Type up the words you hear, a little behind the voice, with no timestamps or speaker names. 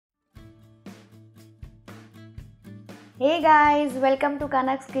Hey guys, welcome to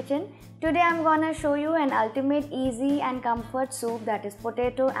Kanak's kitchen. Today I'm gonna show you an ultimate easy and comfort soup, that is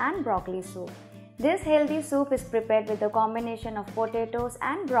potato and broccoli soup. This healthy soup is prepared with a combination of potatoes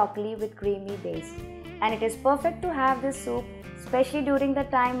and broccoli with creamy base. And it is perfect to have this soup, especially during the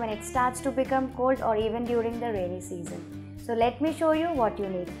time when it starts to become cold or even during the rainy season. So let me show you what you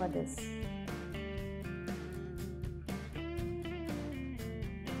need for this.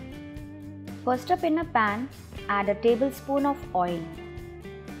 First up, in a pan, add a tablespoon of oil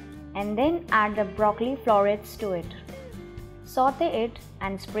and then add the broccoli florets to it. Saute it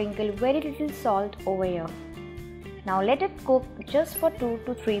and sprinkle very little salt over here. Now let it cook just for 2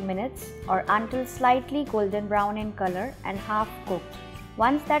 to 3 minutes or until slightly golden brown in color and half cooked.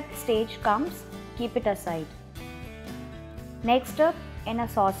 Once that stage comes, keep it aside. Next up, in a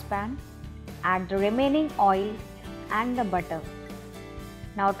saucepan, add the remaining oil and the butter.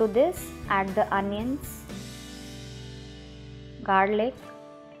 Now to this, add the onions, garlic,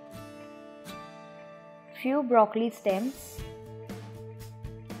 few broccoli stems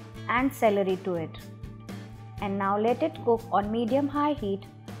and celery to it. And now let it cook on medium-high heat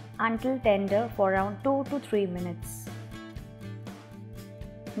until tender for around 2 to 3 minutes.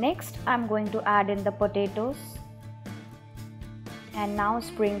 Next, I'm going to add in the potatoes and now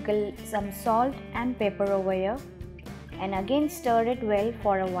sprinkle some salt and pepper over here. And again stir it well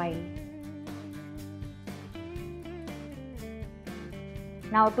for a while.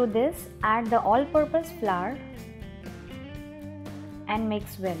 Now to this, add the all-purpose flour and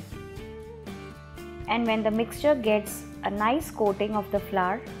mix well. And when the mixture gets a nice coating of the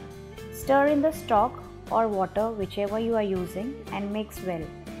flour, stir in the stock or water, whichever you are using, and mix well.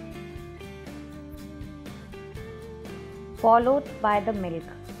 Followed by the milk.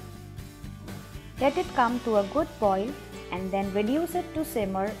 Let it come to a good boil and then reduce it to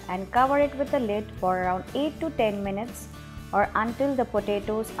simmer and cover it with a lid for around 8 to 10 minutes or until the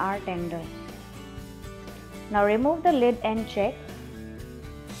potatoes are tender. Now remove the lid and check.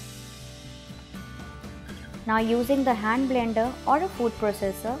 Now using the hand blender or a food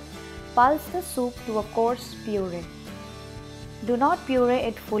processor, pulse the soup to a coarse puree. Do not puree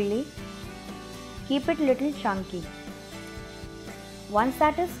it fully. Keep it little chunky. Once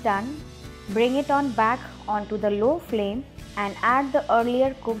that is done, bring it on back onto the low flame and add the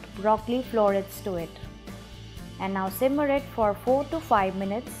earlier cooked broccoli florets to it. And now simmer it for 4 to 5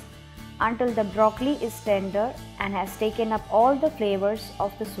 minutes until the broccoli is tender and has taken up all the flavors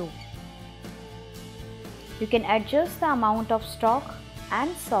of the soup. You can adjust the amount of stock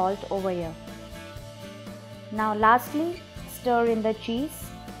and salt over here. Now lastly, stir in the cheese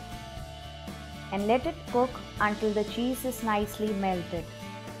and let it cook until the cheese is nicely melted.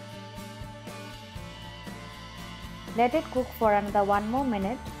 Let it cook for another 1 more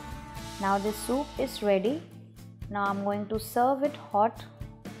minute. Now this soup is ready. Now I'm going to serve it hot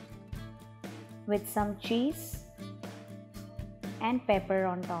with some cheese and pepper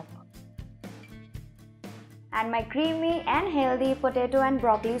on top. And my creamy and healthy potato and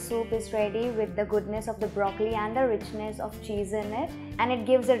broccoli soup is ready with the goodness of the broccoli and the richness of cheese in it. And it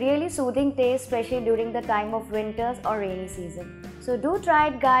gives a really soothing taste, especially during the time of winters or rainy season. So do try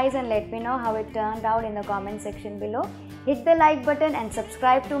it guys and let me know how it turned out in the comment section below. Hit the like button and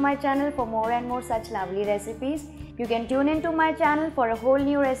subscribe to my channel for more and more such lovely recipes. You can tune into my channel for a whole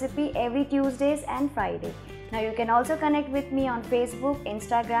new recipe every Tuesdays and Friday. Now you can also connect with me on Facebook,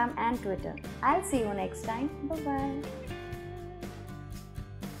 Instagram and Twitter. I'll see you next time. Bye bye.